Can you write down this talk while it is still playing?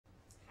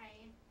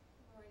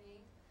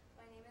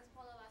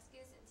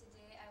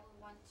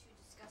want to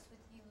discuss with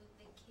you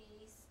the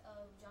case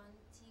of John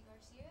T.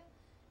 Garcia.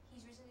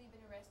 He's recently been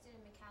arrested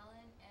in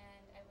McAllen,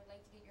 and I would like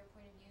to get your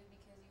point of view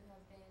because you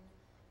have been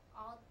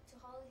to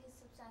all his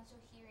substantial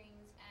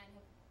hearings and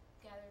have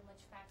gathered much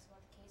facts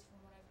about the case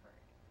from what I've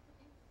heard.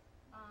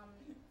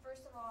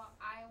 First of all,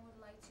 I would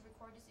like to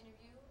record this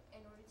interview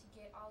in order to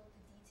get all of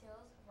the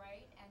details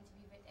right and to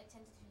be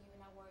attentive to you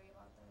and not worry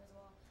about them as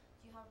well.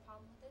 Do you have a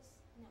problem with this?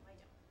 No, I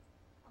don't.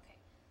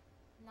 Okay.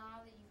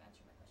 Now that you've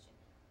answered my question,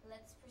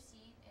 let's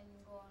proceed and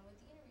go on with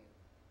the interview.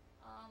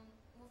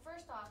 Well,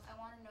 first off, I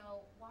want to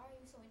know, why are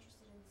you so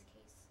interested in this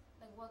case?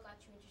 Like, what got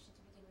you interested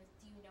to begin with?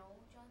 Do you know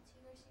John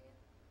T. Garcia?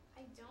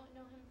 I don't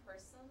know him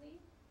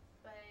personally,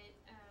 but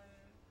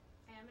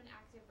I am an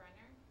active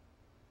runner,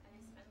 and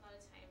I spend a lot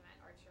of time at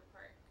Archer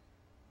Park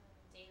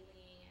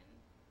daily, and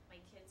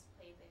my kids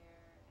play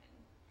there. And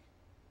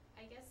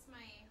I guess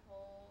my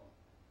whole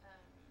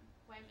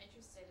why I'm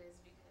interested is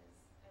because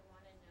I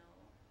want to know,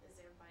 is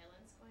there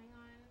violence going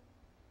on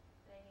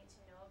that I need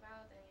to know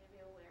about, that I need to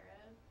be aware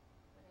of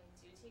when I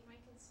do take my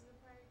kids to the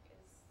park?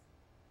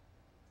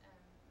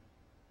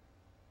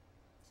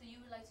 So you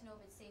would like to know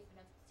if it's safe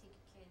enough to take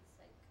your kids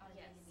like on a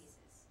daily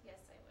basis? Yes,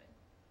 I would.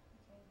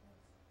 Okay,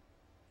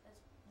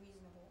 that's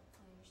reasonable.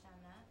 I understand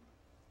that.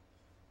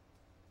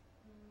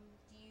 Do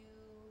you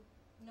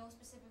know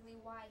specifically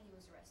why he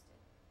was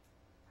arrested?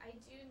 I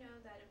do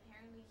know that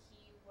apparently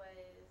he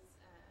was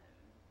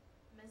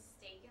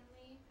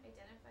mistakenly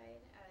identified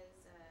as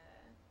a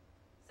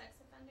sex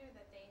offender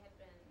that they had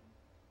been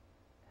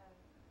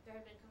there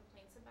had been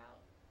complaints about.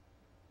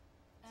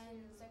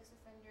 And sex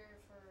offender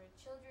for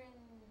children,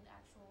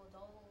 actual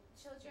adults?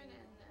 Children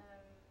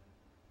and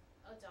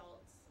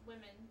adults,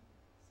 women.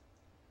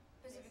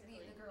 Specifically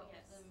the girls?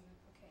 Yes.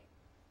 Okay.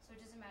 So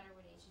it doesn't matter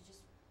what age, it's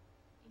just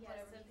yes,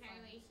 whatever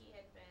apparently he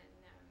had been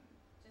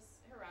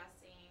just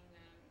harassing,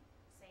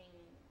 saying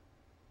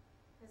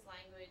his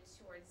language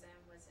towards them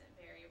wasn't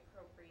very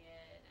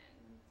appropriate, and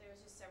there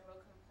was just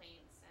several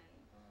complaints, and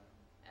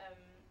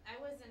I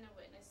wasn't a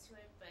witness to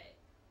it, but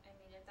I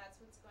mean, if that's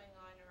what's going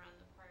on around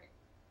the park,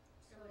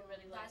 so I would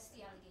really like that's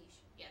to the know.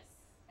 allegation. Yes.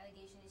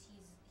 Allegation is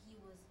he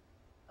was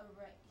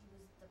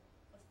the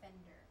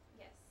offender.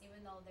 Yes.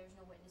 Even though there's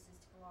no witnesses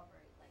to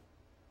corroborate, like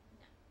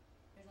No.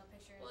 there's no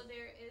pictures. Well,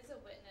 there is a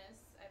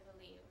witness, I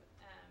believe,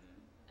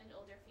 an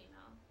older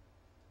female,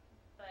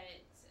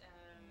 but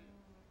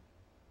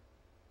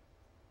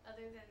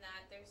other than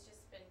that, there's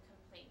just been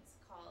complaints,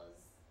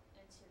 calls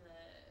into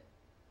the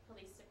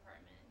police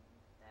department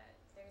that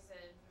there's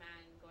a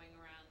man going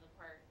around the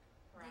park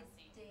harassing.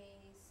 Did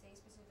they say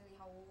specifically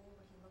how old,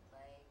 what he looked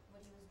like,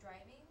 what he was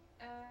driving?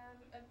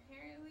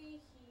 Apparently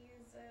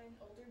he's an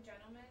older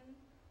gentleman.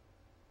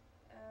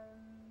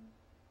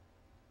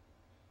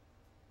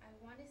 I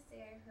want to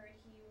say I heard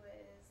he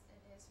was in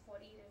his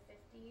 40 to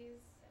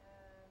 50s,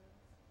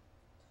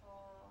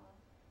 tall,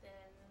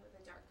 thin, with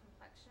a dark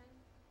complexion.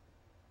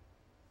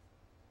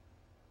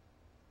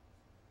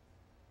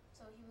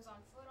 So he was on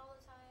foot all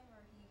the time,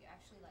 or he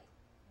actually like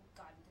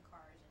got into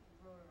cars and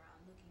rode around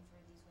looking for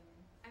these women?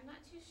 I'm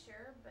not too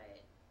sure,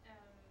 but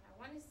I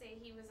want to say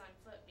he was on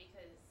foot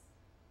because,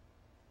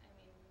 I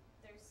mean,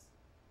 there's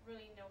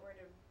really nowhere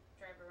to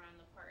drive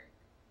around the park.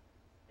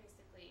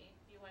 Basically,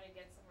 if you want to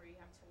get somewhere, you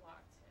have to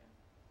walk to.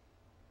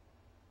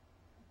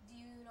 Do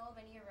you know of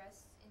any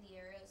arrests in the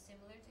area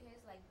similar to his,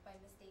 like by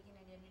mistaken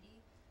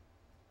identity?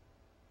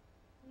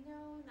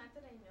 No, not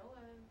that I know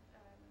of.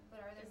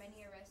 But are there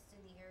many arrests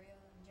in the area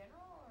in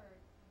general, or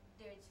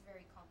it's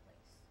very complex?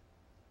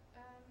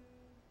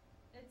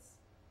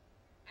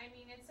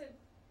 It's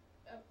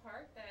a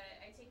park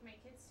that I take my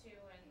kids to,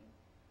 and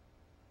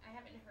I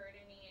haven't heard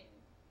any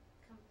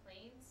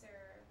complaints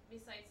or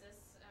besides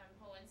this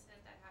whole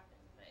incident that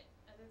happened. But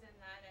other than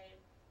that,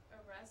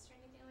 arrest or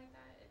anything like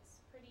that,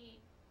 it's pretty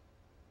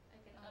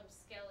like an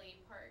upscale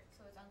park.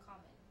 So it's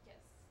uncommon.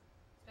 Yes.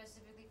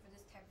 Specifically for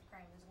this type of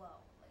crime as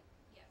well. Like,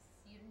 yes.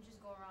 You didn't just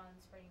go around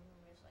spreading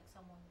rumors like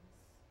someone's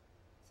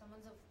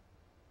of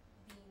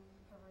being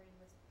perverted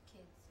with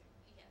kids.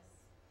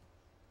 Yes.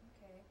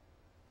 Okay.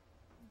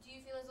 Do you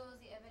feel as though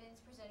the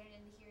evidence presented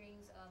in the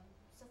hearings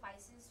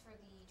suffices for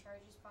the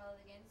charges filed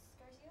against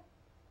Garcia?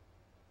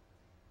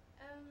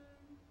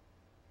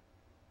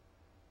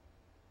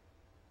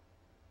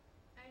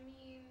 I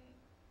mean,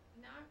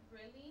 not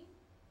really,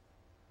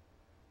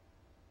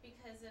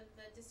 because of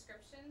the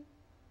description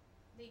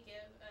they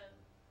give of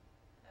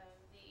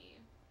the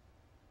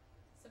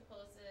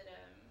supposed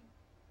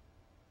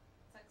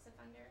sex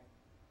offender.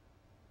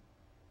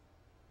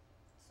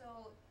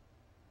 So,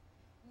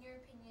 in your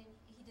opinion,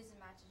 he doesn't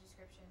match the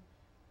description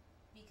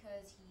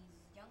because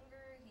he's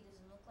younger, he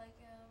doesn't look like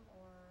him,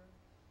 or?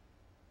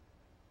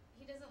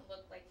 He doesn't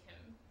look like him.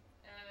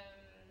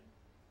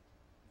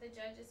 The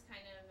judge is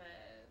kind of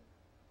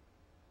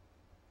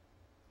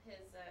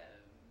he's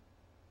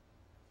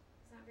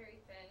not very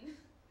thin,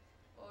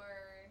 or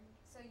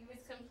so you would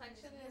his say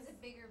complexion he has a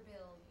bigger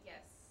build.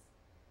 Yes,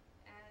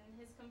 and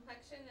his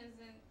complexion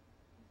isn't.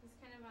 He's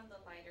kind of on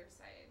the lighter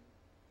side.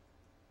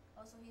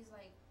 Also, he's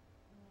like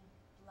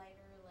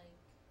lighter, like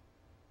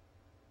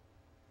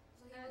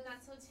he was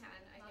not so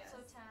tan, I not guess. so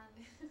tan.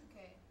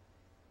 Okay.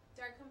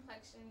 Dark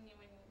complexion.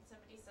 When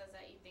somebody says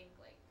that, you think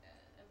like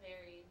a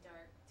very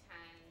dark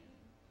tan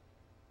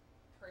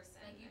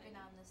person. Like you've been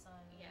out in the sun.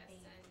 Yes,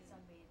 and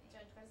sunbathing.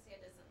 Judge Garcia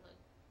doesn't look.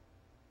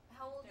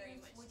 How old very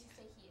would much you tan.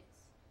 say he is?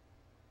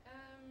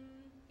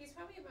 He's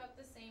probably about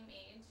the same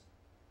age.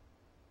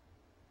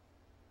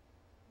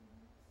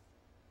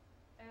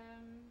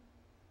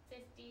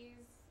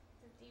 50s,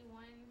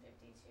 51,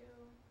 52.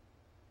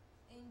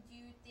 And do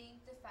you think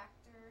the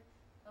factor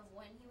of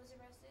when he was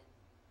arrested,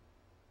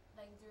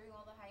 like during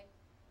all the hype,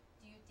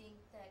 do you think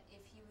that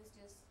if he was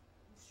just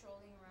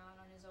strolling around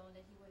on his own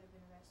that he would have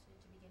been arrested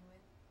to begin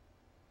with?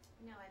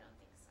 No, I don't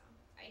think so.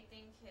 I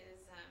think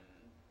his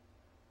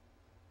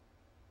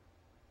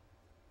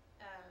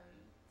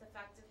the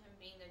fact of him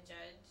being a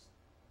judge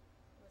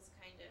was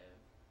kind of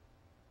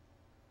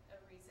a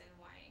reason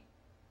why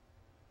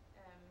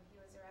he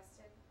was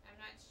arrested. I'm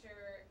not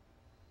sure,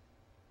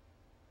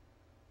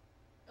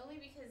 only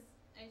because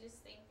I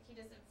just think he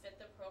doesn't fit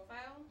the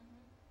profile.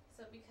 Mm-hmm.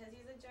 So because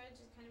he's a judge,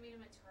 it kind of made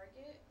him a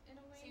target in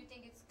a way. So you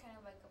think it's kind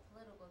of like a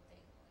political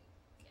thing,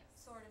 like Yes.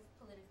 sort of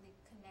politically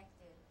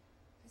connected,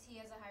 because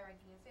he is a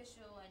high-ranking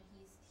official and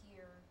he's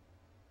here.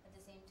 At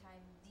the same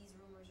time, these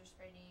rumors are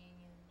spreading,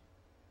 and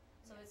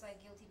so it's Yes. like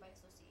guilty by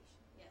association.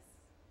 Yes.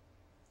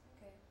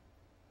 Okay.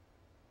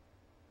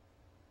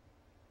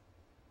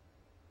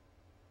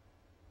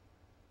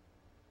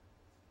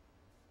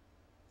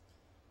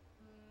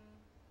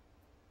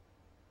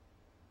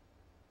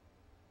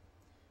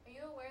 Are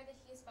you aware that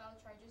he has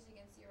filed charges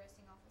against the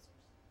arresting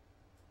officers?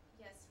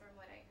 Yes, from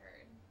what I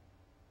heard.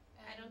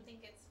 And I don't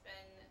think it's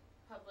been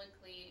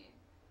publicly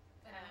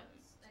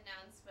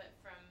announced, but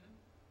from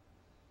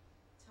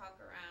talk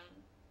around.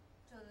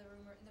 So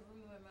the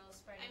rumor mill is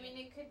spreading. I mean,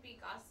 it could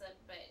be gossip,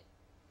 but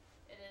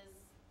it is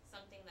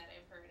something that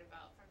I've heard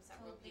about from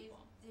several people.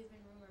 They've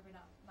been rumored but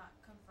not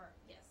confirmed.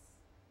 Yes.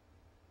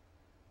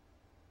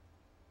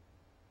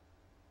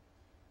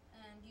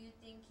 And do you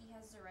think he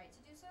has the right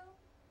to do so?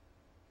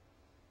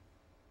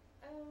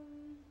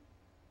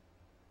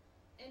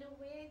 In a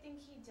way, I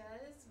think he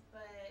does,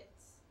 but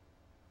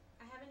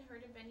I haven't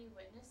heard of any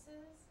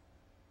witnesses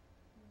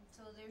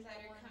So there's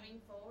that no are one coming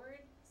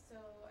forward. So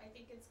I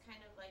think it's kind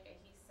of like a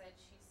he said,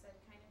 she said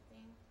kind of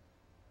thing.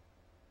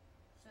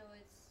 So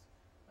it's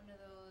one of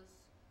those.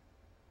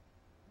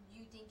 Do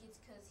you think it's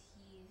because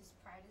his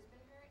pride has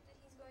been hurt that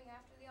he's going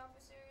after the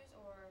officers,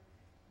 or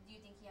do you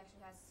think he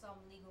actually has some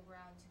legal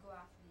ground to go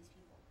after these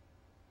people?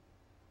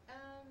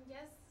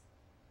 Yes,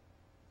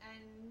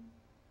 and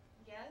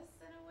yes,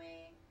 in a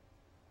way.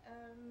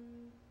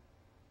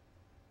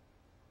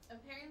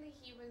 Apparently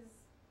he was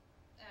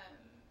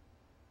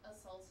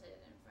assaulted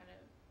in front of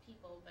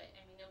people, but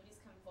I mean nobody's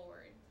come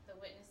forward, the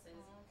witnesses.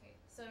 Oh, okay.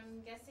 So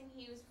I'm guessing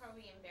he was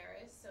probably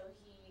embarrassed, so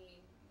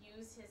he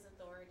used his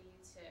authority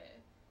to.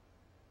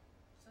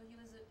 So he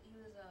was a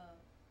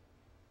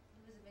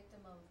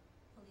victim of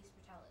police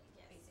brutality,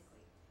 Yes.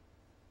 basically.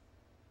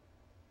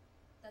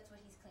 That's what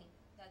he's claiming.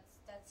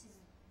 That's his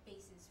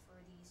basis for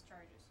these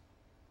charges.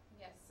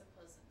 Yes,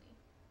 supposedly.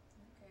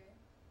 Okay.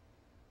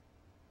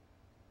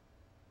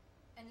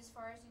 And as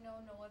far as you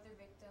know, no other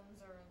victims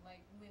or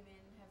like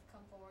women have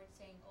come forward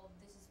saying, "Oh,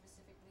 this is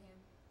specifically him."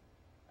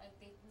 Like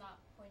they've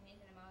not pointed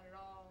him out at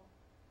all.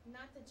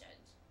 Not the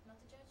judge. Not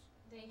the judge.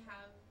 They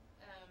have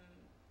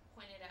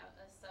pointed out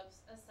a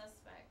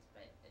suspect,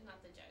 but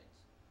not the judge.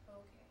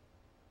 Okay.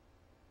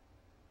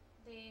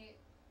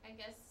 I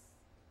guess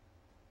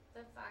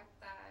the fact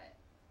that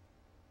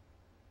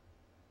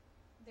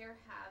there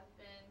have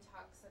been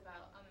talks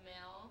about a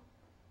male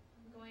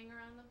going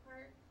around the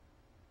park,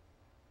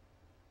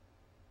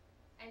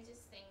 I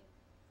just think,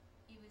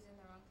 He was in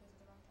the wrong place at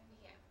the wrong time.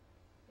 yeah,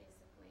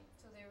 basically.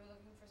 So they were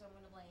looking for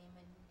someone to blame,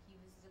 and he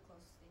was the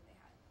closest thing they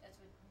had. That's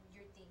what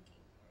you're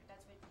thinking, or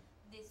that's what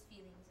this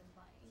feeling is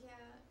implying.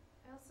 Yeah,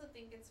 I also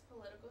think it's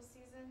political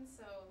season,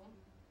 so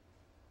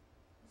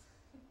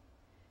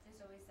There's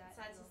always that. it's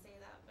sad to little say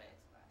that, but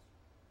backsplash.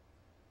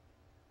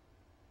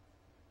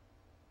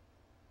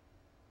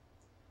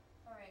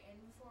 All right, and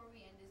before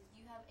we end this,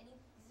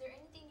 is there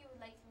anything you would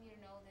like for me to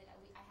know that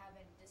I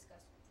haven't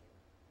discussed with you?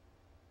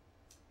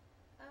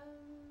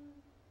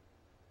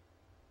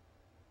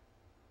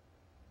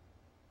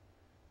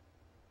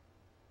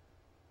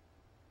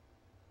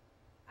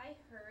 I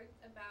heard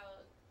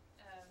about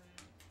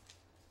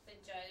the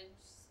judge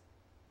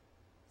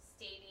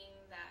stating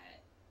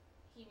that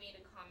he made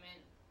a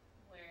comment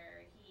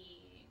where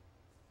he's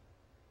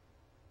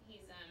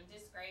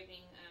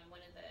describing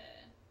one of the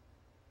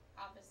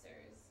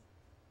officers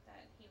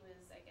that he was,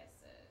 I guess,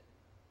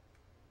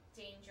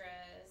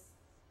 dangerous,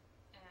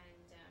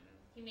 and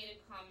he made a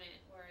comment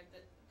where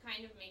that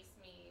kind of makes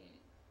me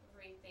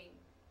rethink.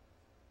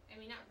 I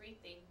mean, not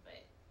rethink,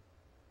 but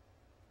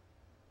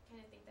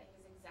kind of think that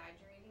he's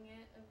exaggerating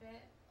it a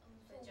bit.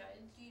 The So,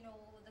 judge. Do you know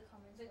what the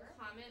comments The were?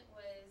 comment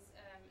was,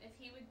 if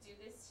he would do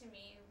this to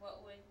me,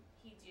 what would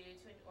he do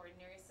to an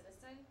ordinary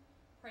citizen,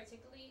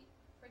 particularly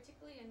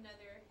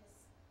another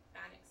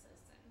Hispanic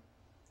citizen?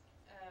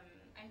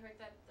 I heard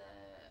that the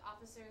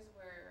officers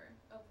were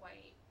of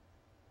white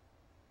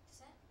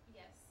Descent?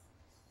 Yes.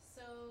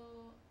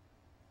 So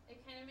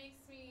it kind of makes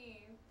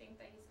me think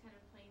that he's kind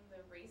of playing the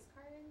race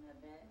card in a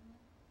bit.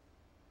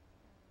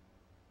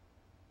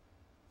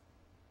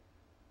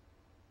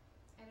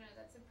 I don't know,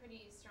 that's a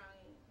pretty strong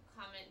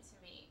comment to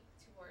make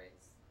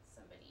towards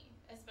somebody,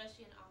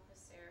 especially an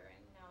officer. And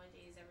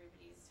nowadays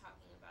everybody's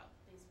talking about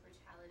police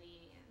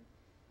brutality, and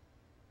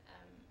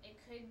it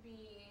could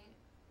be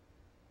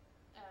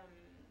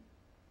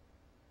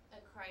a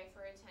cry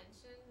for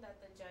attention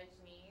that the judge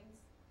needs,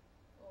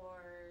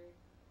 or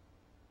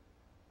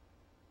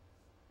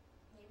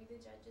maybe the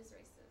judge is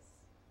racist.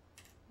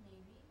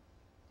 Maybe.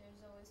 There's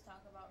always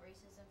talk about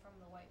racism from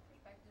the white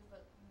perspective,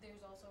 but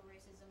there's also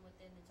racism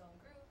within its own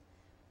group.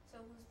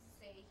 So who's to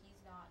say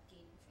he's not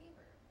gaining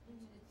favor?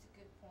 Mm-hmm. It's a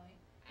good point.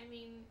 I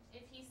mean,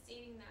 if he's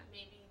stating that,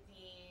 maybe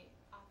the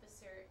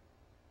officer,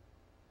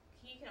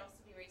 he could also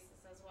be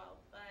racist as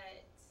well,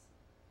 but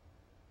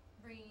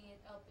Bringing it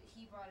up,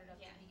 he brought it up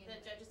yeah, to begin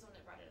the with. judge is the one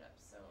that brought it up,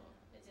 so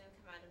Yeah. it didn't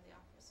come out of the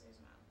officer's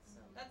mouth.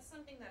 So Mhm. that's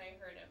something that I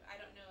heard of. I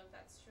don't know if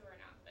that's true or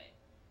not, but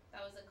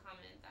that was a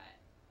comment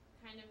that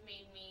kind of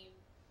made me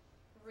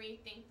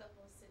rethink the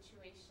whole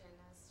situation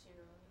as to,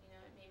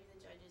 maybe the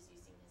judge is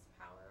using his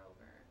power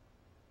over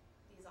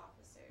these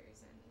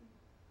officers, and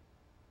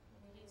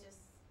he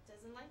just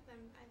doesn't like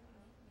them. I don't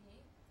know.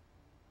 Maybe.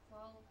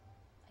 Well,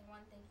 I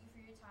want to thank you for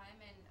your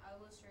time, and I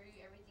will assure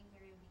you everything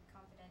here will be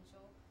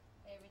confidential.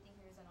 Everything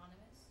here is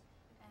anonymous.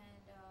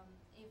 And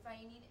if I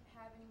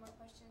have any more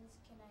questions,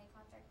 can I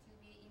contact you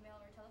via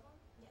email or telephone?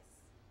 Yes.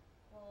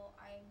 Well,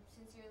 I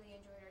sincerely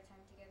enjoyed our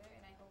time together,